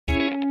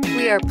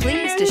We are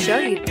pleased to show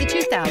you the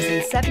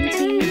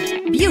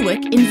 2017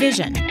 Buick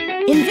Envision.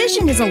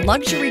 Envision is a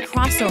luxury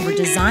crossover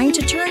designed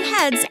to turn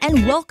heads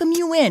and welcome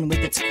you in with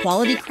its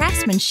quality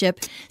craftsmanship,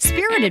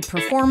 spirited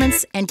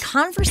performance, and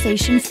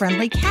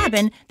conversation-friendly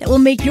cabin that will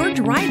make your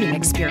driving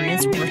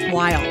experience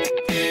worthwhile.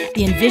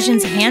 The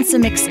Envision's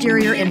handsome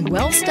exterior and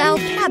well-styled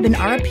cabin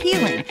are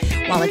appealing,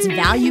 while its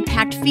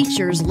value-packed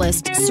features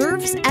list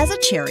serves as a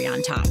cherry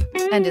on top.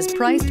 and is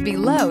priced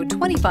below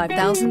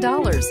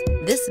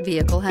 $25,000. This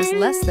vehicle has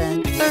less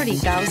than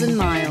 30,000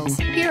 miles.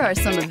 Here are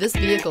some of this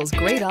vehicle's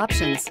great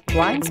options: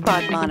 blind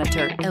spot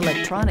monitor,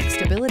 electronic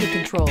stability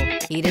control,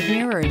 heated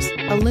mirrors,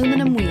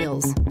 aluminum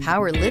wheels,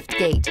 power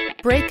liftgate,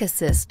 brake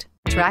assist,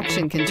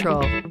 traction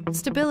control,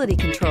 stability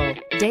control,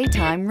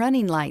 daytime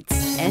running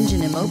lights,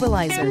 engine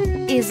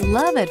immobilizer. Is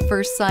love at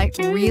first sight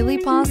really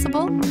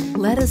possible?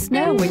 Let us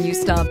know when you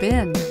stop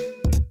in.